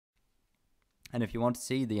And if you want to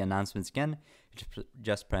see the announcements again, you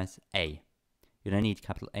just press A. You don't need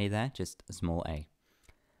capital A there, just a small a.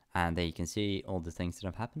 And there you can see all the things that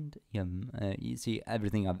have happened. You see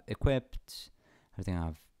everything I've equipped, everything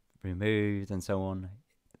I've removed, and so on.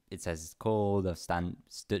 It says it's cold, I've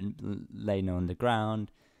stood laying on the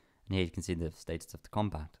ground, and here you can see the status of the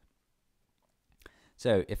combat.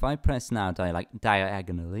 So if I press now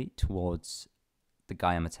diagonally towards the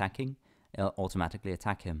guy I'm attacking, it'll automatically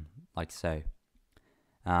attack him, like so.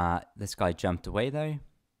 This guy jumped away though.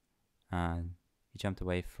 He jumped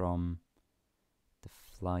away from the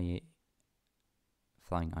flying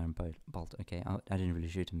iron bolt. Okay, I didn't really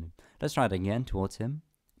shoot him. Let's try it again, towards him,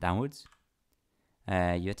 downwards.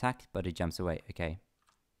 You attack, but he jumps away. Okay.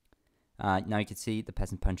 Now you can see the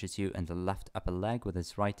peasant punches you in the left upper leg with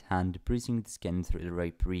his right hand, bruising the skin through the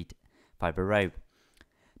reed fiber rope.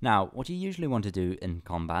 Now, what you usually want to do in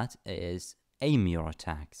combat is aim your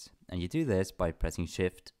attacks. And you do this by pressing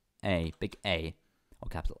Shift A, big A, or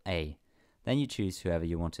capital A. Then you choose whoever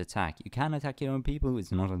you want to attack. You can attack your own people,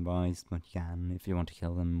 it's not advised, but you can if you want to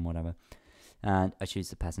kill them, whatever. And I choose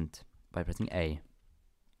the peasant by pressing A.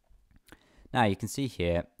 Now you can see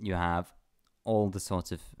here you have all the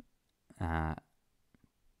sorts of, how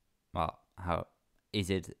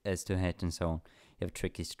easy it is to hit and so on. You have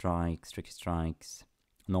tricky strikes,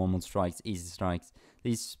 normal strikes, easy strikes.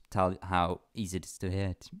 These tell how easy it is to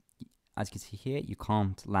hit. As you can see here, you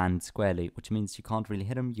can't land squarely, which means you can't really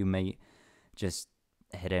hit him. You may just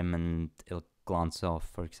hit him and it'll glance off,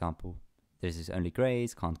 for example. This is only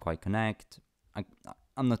grays, can't quite connect.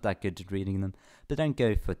 I'm not that good at reading them, but don't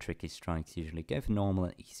go for tricky strikes usually. Go for normal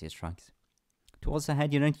and easier strikes. Towards the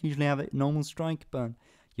head, you don't usually have a normal strike, but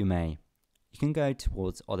you may. You can go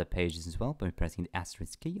towards other pages as well by pressing the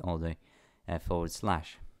asterisk key or the /.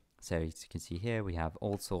 So as you can see here, we have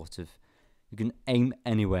all sorts of, you can aim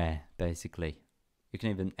anywhere basically. You can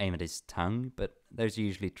even aim at his tongue, but those are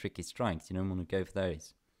usually tricky strikes. You don't want to go for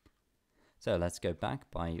those. So let's go back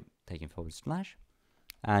by taking /,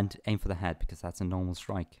 and aim for the head because that's a normal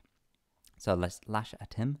strike. So let's lash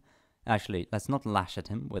at him. Actually, let's not lash at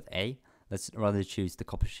him with A. Let's rather choose the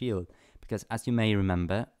copper shield, because as you may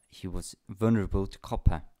remember, he was vulnerable to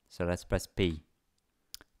copper. So let's press B.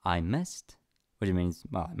 I missed, which means,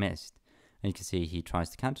 well, I missed. And you can see he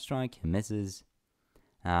tries to counter-strike, he misses.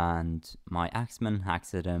 And my axeman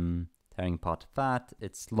hacks at him, tearing apart the fat,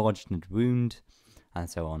 it's lodged in the wound, and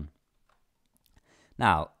so on.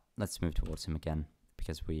 Now, let's move towards him again,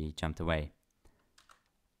 because we jumped away.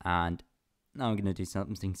 And now I'm going to do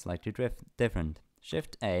something slightly different.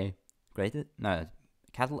 Shift A,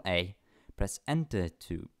 capital A, press Enter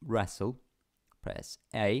to wrestle, press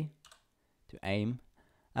A to aim,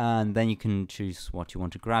 and then you can choose what you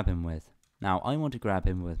want to grab him with. Now, I want to grab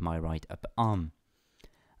him with my right upper arm,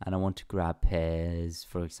 and I want to grab his,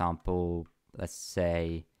 for example, let's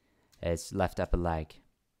say, his left upper leg.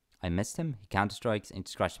 I missed him, he counter-strikes, and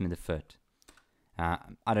scratched him in the foot.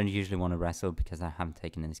 I don't usually want to wrestle because I haven't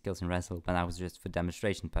taken any skills in wrestle, but that was just for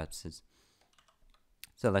demonstration purposes.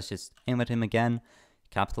 So let's just aim at him again,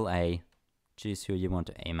 capital A, choose who you want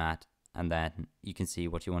to aim at, and then you can see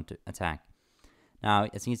what you want to attack. Now,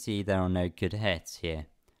 as you can see, there are no good hits here,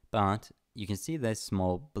 but you can see this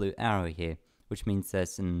small blue arrow here, which means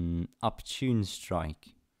there's an opportune strike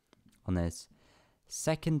on his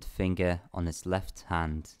second finger on his left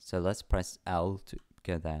hand. So let's press L to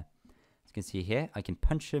go there. As you can see here, I can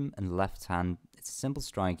punch him in the left hand. It's a simple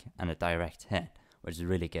strike and a direct hit, which is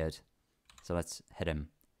really good. So let's hit him.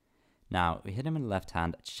 Now, we hit him in the left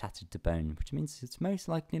hand, it shattered the bone, which means he'll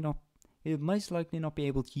most likely not be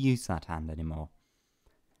able to use that hand anymore.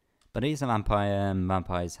 But he's a vampire, and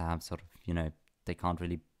vampires have sort of, they can't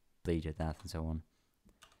really bleed to death and so on.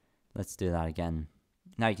 Let's do that again.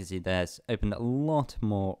 Now you can see there's opened a lot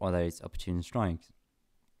more of those opportune strikes.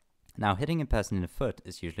 Now, hitting a person in the foot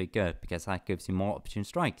is usually good because that gives you more opportune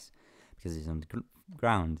strikes because he's on the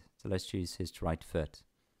ground. So let's choose his right foot.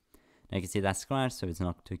 Now you can see that scratch, so it's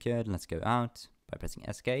not too good. Let's go out by pressing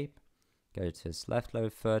escape. Go to his left lower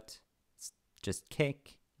foot. Just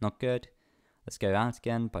kick, not good. Let's go out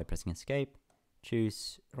again by pressing escape.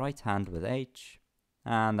 Choose right hand with H.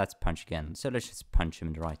 And that's punch again. So let's just punch him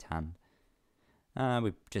in the right hand.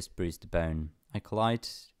 We just bruised the bone. I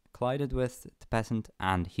collided with the peasant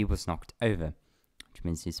and he was knocked over, which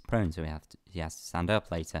means he's prone, so he has to stand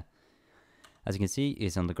up later. As you can see,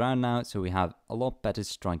 he's on the ground now, so we have a lot better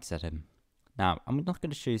strikes at him. Now, I'm not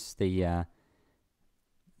going to choose the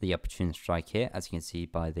opportune strike here, as you can see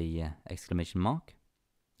by the exclamation mark,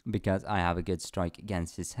 because I have a good strike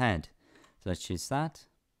against his head. So let's choose that,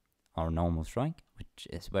 our normal strike, which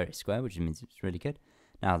is very square, which means it's really good.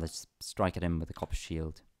 Now let's strike at him with a copper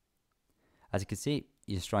shield. As you can see,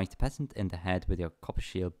 you strike the peasant in the head with your copper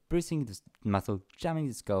shield, bruising the muscle, jamming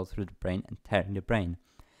the skull through the brain and tearing the brain.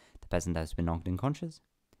 The peasant has been knocked unconscious.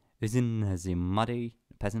 Uzin the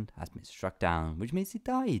peasant, has been struck down, which means he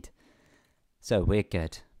died. So we're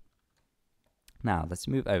good. Now let's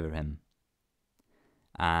move over him.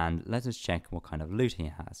 And let us check what kind of loot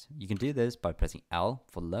he has. You can do this by pressing L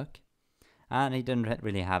for look. And he doesn't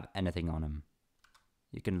really have anything on him.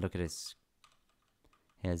 You can look at his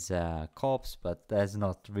corpse, but there's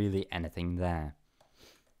not really anything there.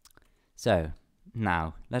 So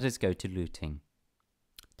now let us go to looting.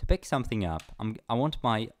 To pick something up, I want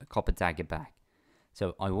my copper dagger back.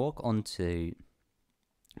 So I walk onto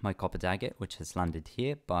my copper dagger, which has landed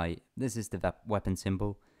here by, this is the weapon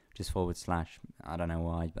symbol, which is /. I don't know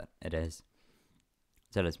why, but it is.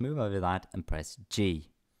 So let's move over that and press G.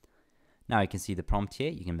 Now you can see the prompt here.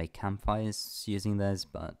 You can make campfires using this,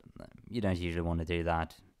 but you don't usually want to do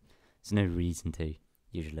that. There's no reason to,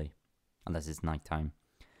 usually, unless it's nighttime.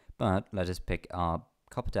 But let us pick our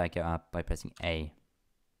copper dagger up by pressing A.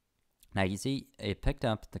 Now you see it picked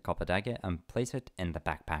up the copper dagger and place it in the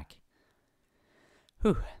backpack.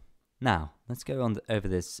 Whew. Now let's go on over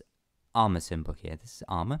this armor symbol here. This is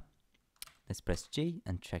armor. Let's press G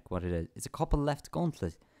and check what it is. It's a copper left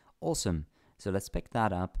gauntlet. Awesome. So let's pick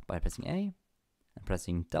that up by pressing A and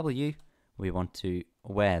pressing W. We want to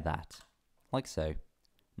wear that, like so.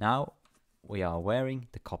 Now we are wearing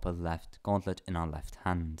the copper left gauntlet in our left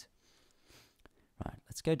hand. Right,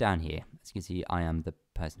 let's go down here. As you can see, I am the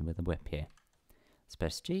person with the whip here. Let's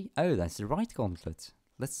press G. Oh, that's the right gauntlet.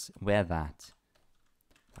 Let's wear that,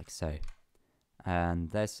 like so.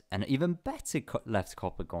 And there's an even better left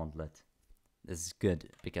copper gauntlet. This is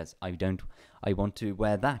good because I want to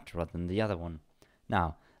wear that rather than the other one.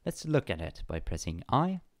 Now, let's look at it by pressing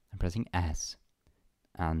I and pressing S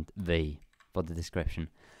and V for the description.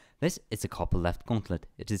 This is a copper left gauntlet.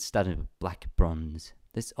 It is studded with black bronze.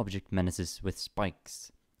 This object menaces with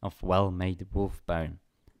spikes of well-made wolf bone.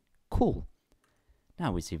 Cool.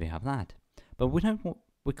 Now we see we have that. But we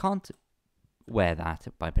can't wear that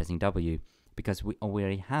by pressing W because we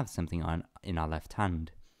already have something on in our left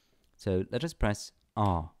hand. So let us press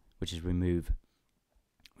R, which is remove,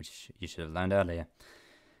 which you should have learned earlier,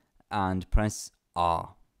 and press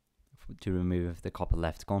R to remove the copper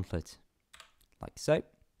left gauntlet, like so.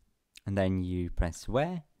 And then you press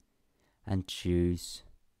wear and choose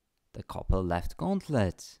the copper left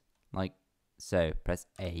gauntlet, like so. Press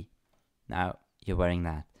A. Now you're wearing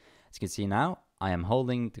that. As you can see now, I am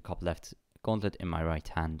holding the copper left gauntlet in my right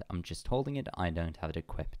hand. I'm just holding it. I don't have it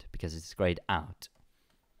equipped because it's grayed out.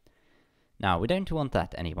 Now, we don't want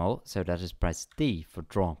that anymore, so let us press D for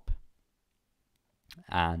drop.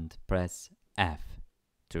 And press F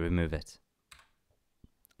to remove it.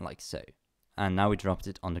 Like so. And now we dropped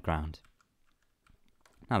it on the ground.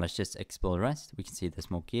 Now let's just explore the rest. We can see there's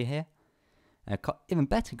more gear here. Even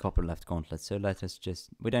better copper left gauntlet, so let us just,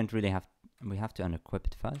 we have to unequip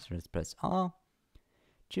it first. So let's press R.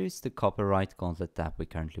 Choose the copper right gauntlet that we're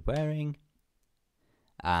currently wearing.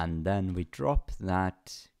 And then we drop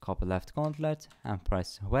that copper left gauntlet and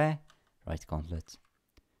press wear right gauntlet.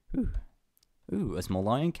 Ooh, a small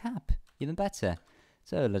iron cap, even better.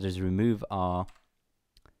 So let us remove our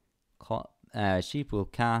sheep wool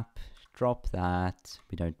cap, drop that.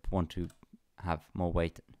 We don't want to have more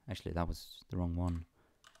weight. Actually, that was the wrong one.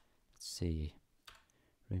 Let's see.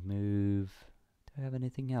 Remove. Do I have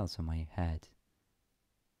anything else on my head?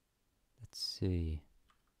 Let's see.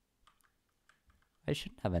 I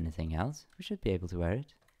shouldn't have anything else. We should be able to wear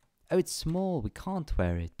it. Oh, it's small. We can't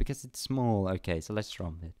wear it because it's small. Okay, so let's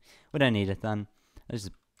drop it. We don't need it then. Let's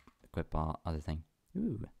just equip our other thing.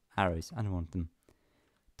 Ooh, arrows. I don't want them.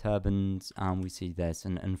 Turbans. And we see there's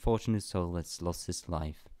an unfortunate soul that's lost his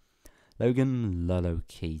life. Logan Lolo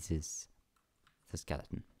Cases. The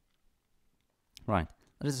skeleton. Right,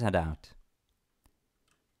 let us head out.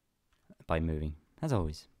 By moving, as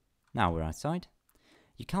always. Now we're outside.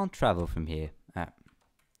 You can't travel from here.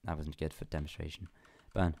 That wasn't good for demonstration.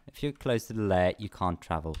 But if you're close to the lair, you can't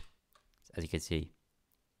travel. As you can see.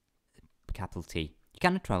 Capital T. You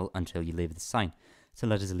cannot travel until you leave the sign. So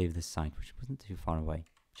let us leave this site, which wasn't too far away.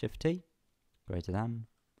 Shift T. Greater than.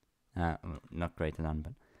 Not greater than,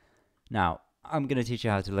 but. Now, I'm going to teach you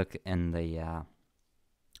how to look in the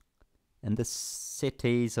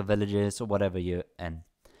cities or villages or whatever you're in.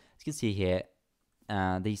 As you can see here,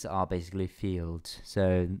 these are basically fields,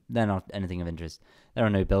 so they're not anything of interest. There are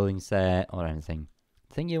no buildings there or anything.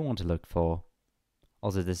 The thing you want to look for,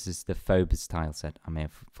 also this is the Phoebus tileset, I may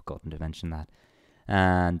have forgotten to mention that.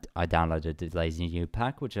 And I downloaded the Lazy New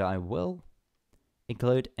pack, which I will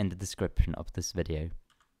include in the description of this video.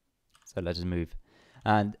 So let us move.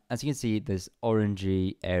 And as you can see, this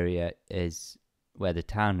orangey area is where the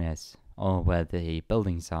town is, or where the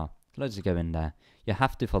buildings are. So let's go in there. You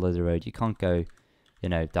have to follow the road. You can't go, you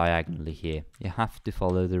know, diagonally here. You have to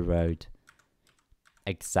follow the road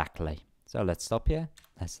exactly. So let's stop here.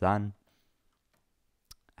 Less than.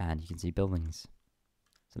 And you can see buildings.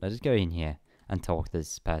 So let's go in here and talk to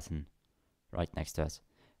this person right next to us.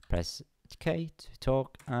 Press K to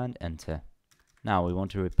talk and enter. Now we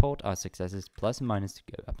want to report our successes, plus and minus to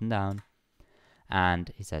go up and down.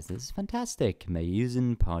 And he says, this is fantastic. May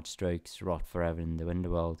using part strokes rot forever in the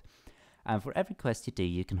Underworld. And for every quest you do,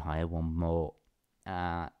 you can hire one more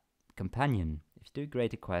companion. If you do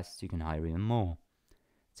greater quests, you can hire even more.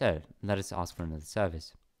 So let us ask for another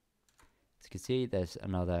service. As you can see, there's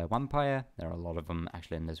another vampire. There are a lot of them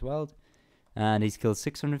actually in this world. And he's killed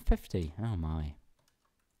 650. Oh my.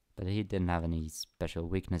 But he didn't have any special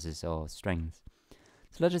weaknesses or strengths.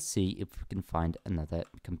 So let us see if we can find another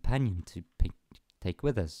companion to take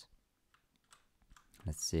with us.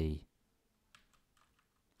 Let's see.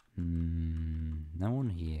 No one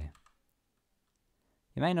here.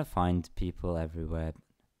 You may not find people everywhere.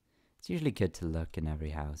 It's usually good to look in every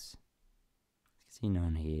house. See no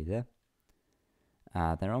one here either.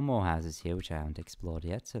 There are more houses here which I haven't explored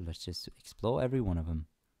yet, so let's just explore every one of them.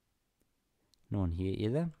 No one here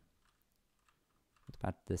either. What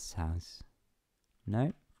about this house?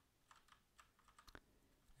 No.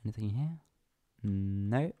 Anything here?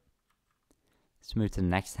 No. Let's move to the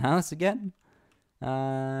next house again.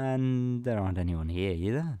 And there aren't anyone here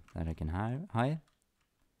either that I can hire.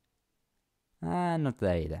 Not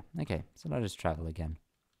there either. Okay, so let us travel again.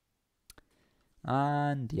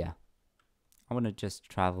 And yeah. I want to just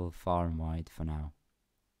travel far and wide for now.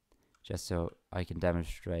 Just so I can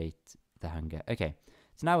demonstrate the hunger. Okay,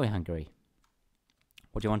 so now we're hungry.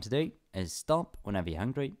 What you want to do is stop whenever you're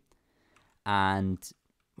hungry. And,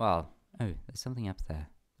 well, oh, there's something up there.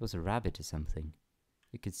 There was a rabbit or something.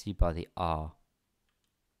 You can see by the R.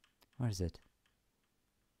 Where is it?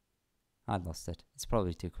 I lost it. It's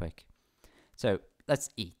probably too quick. So, let's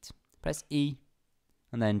eat. Press E.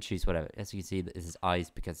 And then choose whatever. As you can see, this is ice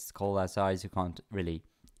because it's cold outside, so you can't really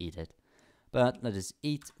eat it. But let us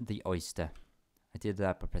eat the oyster. I did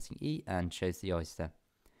that by pressing E and chose the oyster.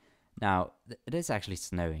 Now, it is actually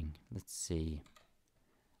snowing. Let's see.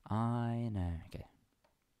 I know. Okay.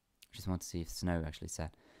 I just want to see if snow actually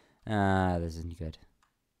set. This isn't good.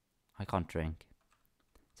 I can't drink.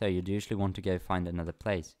 So you'd usually want to go find another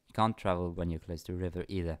place. You can't travel when you're close to a river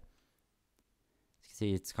either. As you can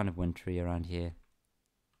see, it's kind of wintry around here.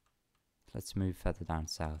 Let's move further down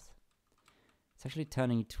south. It's actually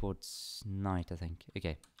turning towards night, I think.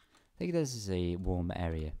 Okay. I think this is a warm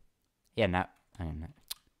area. Yeah, no. Oh, no.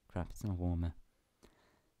 Crap, it's not warmer.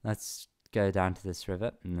 Let's go down to this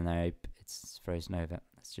river. Nope, it's frozen over.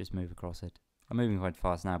 Let's just move across it. I'm moving quite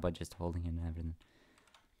fast now by just holding it and everything.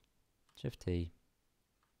 Shift T.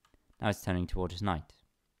 Now it's turning towards night.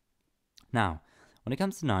 Now, when it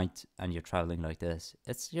comes to night and you're traveling like this,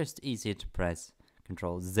 it's just easier to press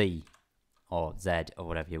Control Z. Or Z, or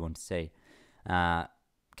whatever you want to say.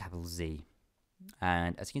 Capital Z.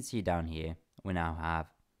 And as you can see down here, we now have a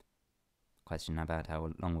question about how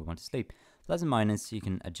long we want to sleep. Plus and minus, you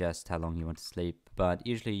can adjust how long you want to sleep. But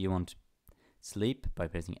usually you want to sleep by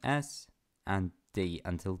pressing S and D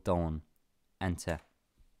until dawn. Enter.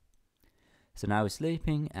 So now we're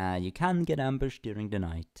sleeping. You can get ambushed during the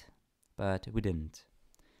night. But we didn't.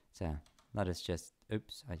 So let us just...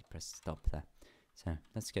 Oops, I pressed stop there. So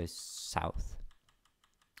let's go south.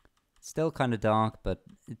 Still kind of dark, but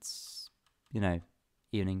it's, you know,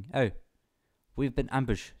 evening. Oh, we've been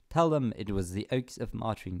ambushed. Tell them it was the Oaks of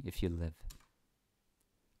Martyring if you live.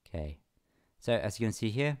 Okay. So as you can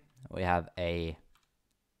see here, we have a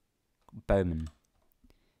bowman.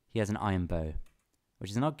 He has an iron bow,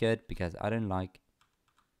 which is not good because I don't like...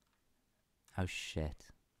 Oh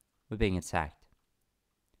shit. We're being attacked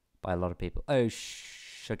by a lot of people. Oh,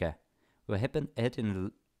 sugar. We're hit in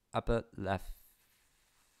the upper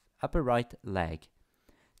right leg.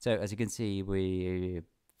 So as you can see, we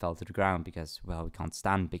fell to the ground because, well, we can't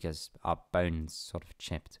stand because our bones sort of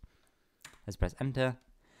chipped. Let's press enter.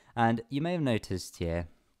 And you may have noticed here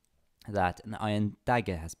that an iron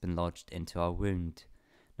dagger has been lodged into our wound.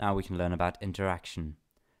 Now we can learn about interaction.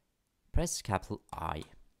 Press capital I.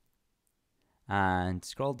 And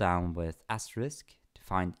scroll down with asterisk to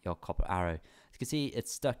find your copper arrow. As you can see,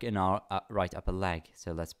 it's stuck in our right upper leg.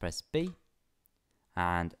 So let's press B.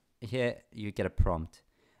 And here you get a prompt.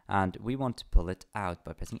 And we want to pull it out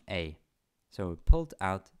by pressing A. So we pulled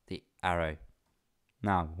out the arrow.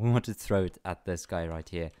 Now, we want to throw it at this guy right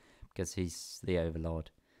here, because he's the overlord.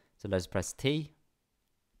 So let's press T,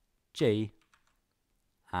 G,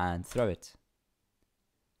 and throw it.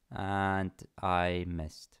 And I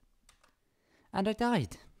missed. And I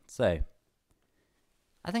died. So,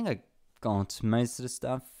 I think I got most of the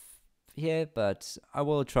stuff here, but I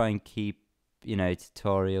will try and keep, you know,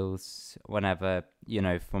 tutorials whenever, you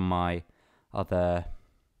know, from my other,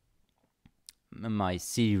 my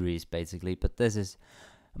series basically, but this is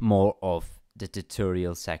more of the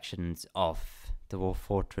tutorial sections of the Dwarf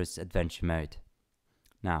Fortress Adventure mode.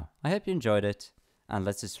 Now, I hope you enjoyed it, and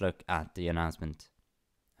let's just look at the announcement.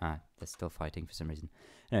 They're still fighting for some reason.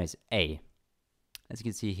 Anyways, A. As you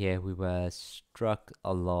can see here, we were struck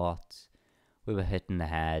a lot. We were hit in the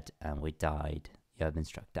head, and we died. You have been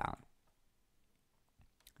struck down.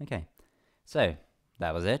 Okay, so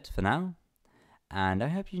that was it for now. And I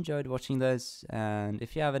hope you enjoyed watching this. And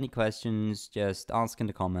if you have any questions, just ask in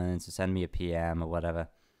the comments or send me a PM or whatever.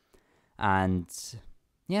 And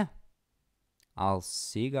yeah, I'll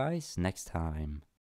see you guys next time.